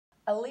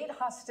Elite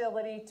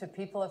hostility to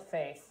people of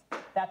faith.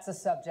 That's the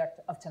subject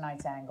of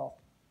tonight's angle.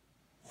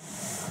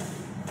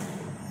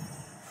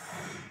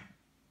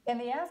 In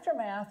the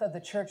aftermath of the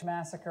church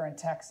massacre in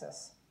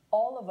Texas,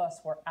 all of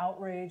us were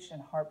outraged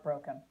and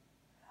heartbroken.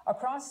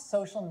 Across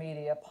social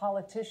media,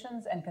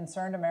 politicians and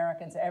concerned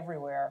Americans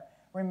everywhere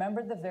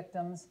remembered the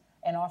victims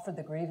and offered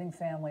the grieving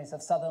families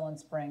of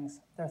Sutherland Springs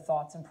their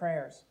thoughts and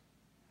prayers.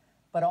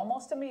 But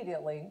almost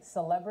immediately,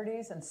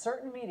 celebrities and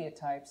certain media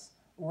types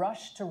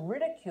rushed to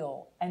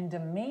ridicule and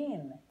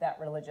demean that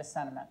religious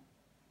sentiment.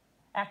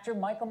 Actor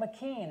Michael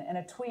McKean, in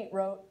a tweet,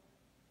 wrote,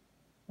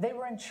 "They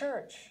were in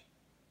church.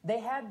 They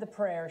had the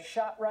prayer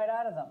shot right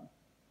out of them.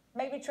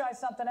 Maybe try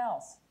something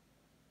else."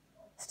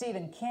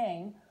 Stephen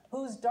King,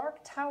 whose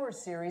Dark Tower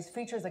series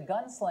features a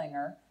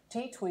gunslinger,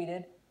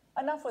 tweeted,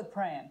 "Enough with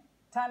praying.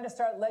 Time to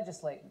start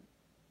legislating."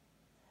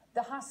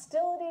 The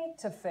hostility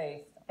to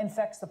faith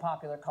infects the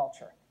popular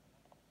culture.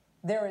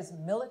 There is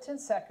militant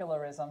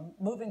secularism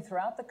moving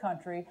throughout the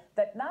country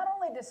that not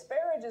only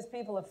disparages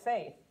people of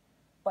faith,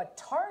 but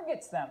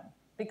targets them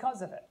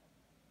because of it.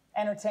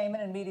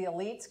 Entertainment and media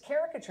elites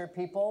caricature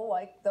people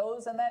like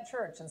those in that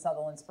church in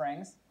Sutherland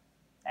Springs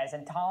as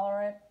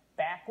intolerant,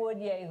 backwood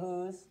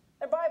yahoos,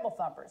 they're Bible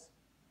thumpers,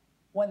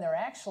 when they're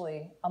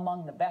actually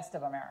among the best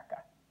of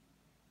America.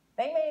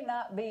 They may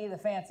not be the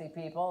fancy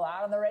people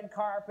out on the red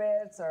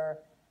carpets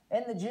or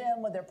in the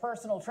gym with their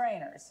personal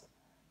trainers,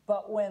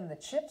 but when the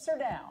chips are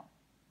down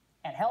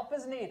and help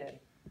is needed,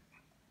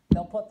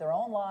 they'll put their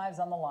own lives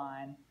on the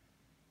line,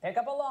 pick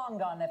up a long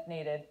gun if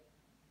needed,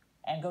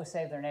 and go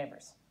save their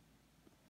neighbors.